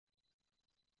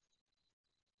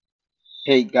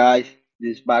Hey guys,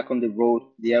 this is back on the road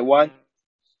DIY.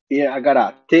 Here I got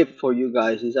a tip for you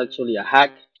guys. It's actually a hack.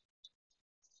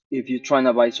 If you're trying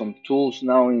to buy some tools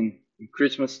now in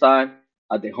Christmas time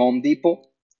at the Home Depot,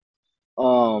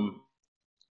 um,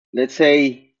 let's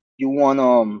say you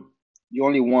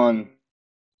only want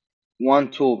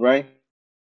one tool, right?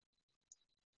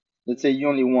 Let's say you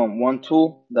only want one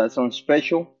tool that's on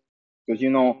special, because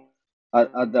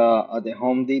at the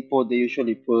Home Depot they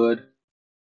usually put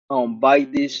buy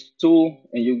this tool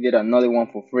and you get another one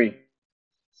for free.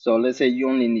 So let's say you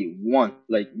only need one,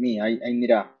 like me. I need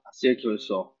a circular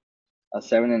saw, a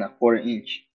 7 1/4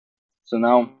 inch. So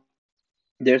now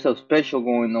there's a special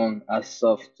going on as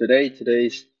of today.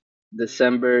 Today's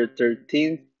December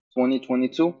 13th,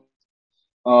 2022.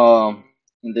 Um,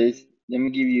 and there's let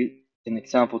me give you an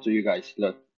example to you guys.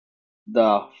 Look,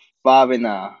 the 5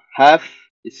 1/2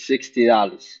 is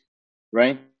 $60,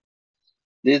 right?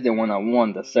 This is the one I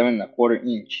want, the 7 1/4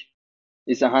 inch.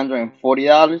 It's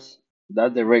 $140.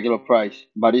 That's the regular price,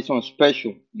 but it's on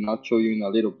special, and I'll show you in a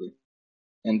little bit.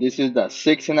 And this is the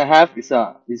 6 1/2.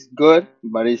 It's good,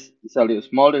 but it's a little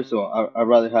smaller, so I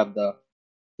rather have the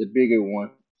bigger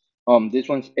one. This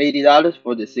one's $80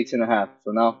 for the 6 1/2.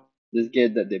 So now let's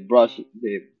get the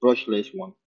brushless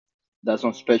one. That's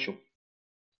on special.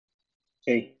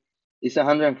 Okay, it's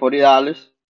 $140,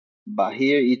 but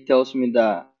here it tells me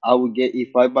that I will get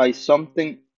if I buy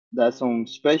something that's on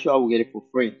special, I will get it for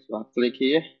free. So I click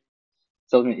here.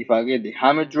 Tells me if I get the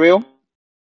hammer drill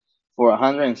for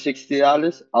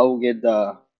 $160, I will get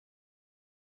the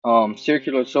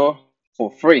circular saw for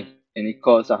free, and it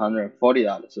costs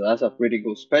 $140. So that's a pretty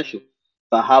good special.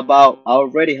 But how about I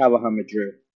already have a hammer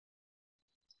drill?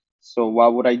 So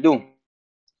what would I do?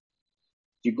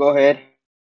 You go ahead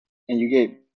and you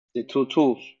get the two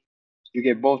tools. You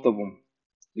get both of them.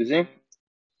 You see?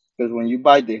 Because when you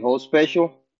buy the whole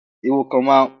special, it will come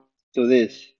out to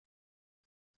this.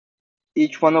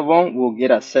 Each one of them will get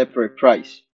a separate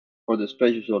price for the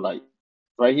special. So like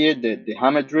right here, the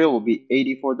hammer drill will be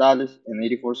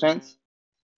 $84.84,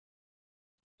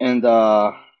 and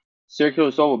the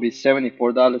circular saw will be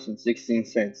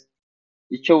 $74.16.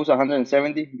 It shows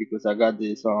 170 because I got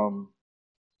these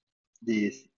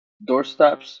door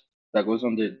stops that goes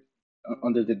under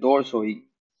the door, so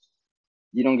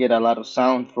you don't get a lot of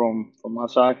sound from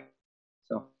outside.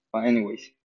 So, but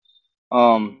anyways,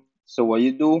 so what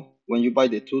you do when you buy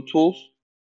the two tools,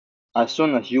 as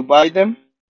soon as you buy them,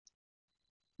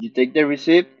 you take the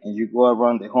receipt and you go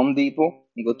around the Home Depot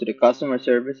and go to the customer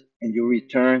service and you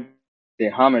return the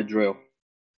hammer drill,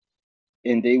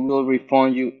 and they will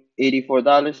refund you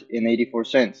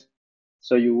 $84.84.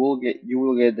 So you will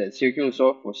get the circular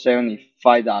saw for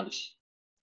 $75.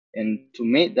 And to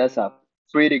me that's a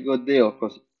pretty good deal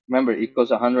because remember it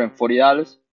costs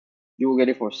 $140. You will get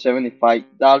it for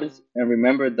 $75. And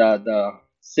remember that the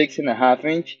 6 1/2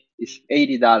 inch is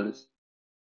 $80.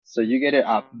 So you get it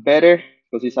a better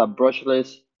because it's a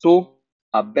brushless tool,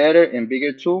 a better and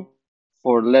bigger tool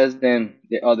for less than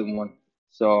the other one.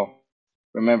 So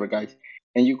remember, guys,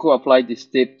 and you could apply this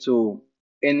tip to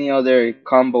any other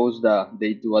combos that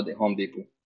they do at the Home Depot.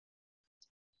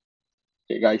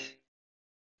 Okay, guys,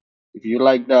 if you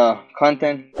like the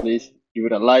content, please give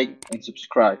it a like and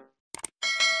subscribe.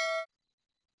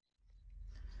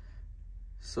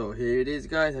 So here it is,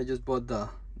 guys. I just bought the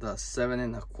 7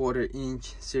 1/4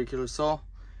 inch circular saw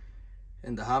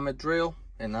and the hammer drill,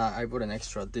 and I bought an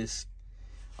extra disc.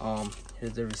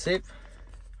 Here's the receipt.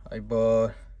 I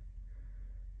bought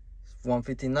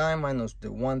 159 minus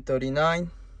the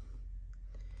 139,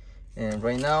 and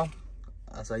right now,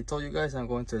 as I told you guys, I'm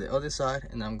going to the other side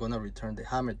and I'm gonna return the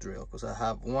hammer drill because I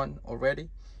have one already,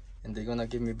 and they're gonna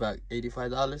give me back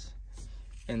 $85,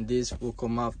 and this will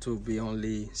come out to be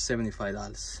only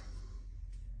 $75.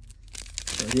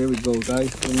 So here we go,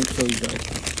 guys. Let me show you guys.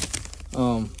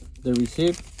 The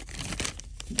receipt,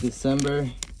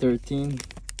 December 13th,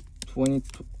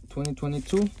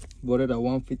 2022, bought it at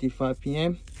 1:55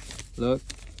 p.m. Look,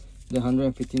 the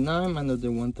 159 minus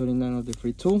the 139 of the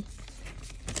free tool,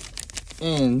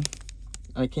 and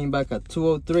I came back at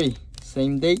 2:03,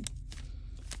 same date.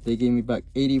 They gave me back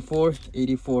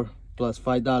 84 plus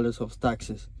 $5 of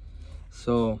taxes.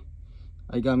 So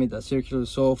I got me the circular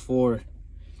saw for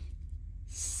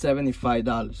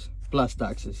 $75 plus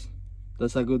taxes.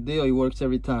 That's a good deal. It works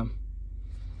every time.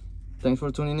 Thanks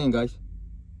for tuning in, guys.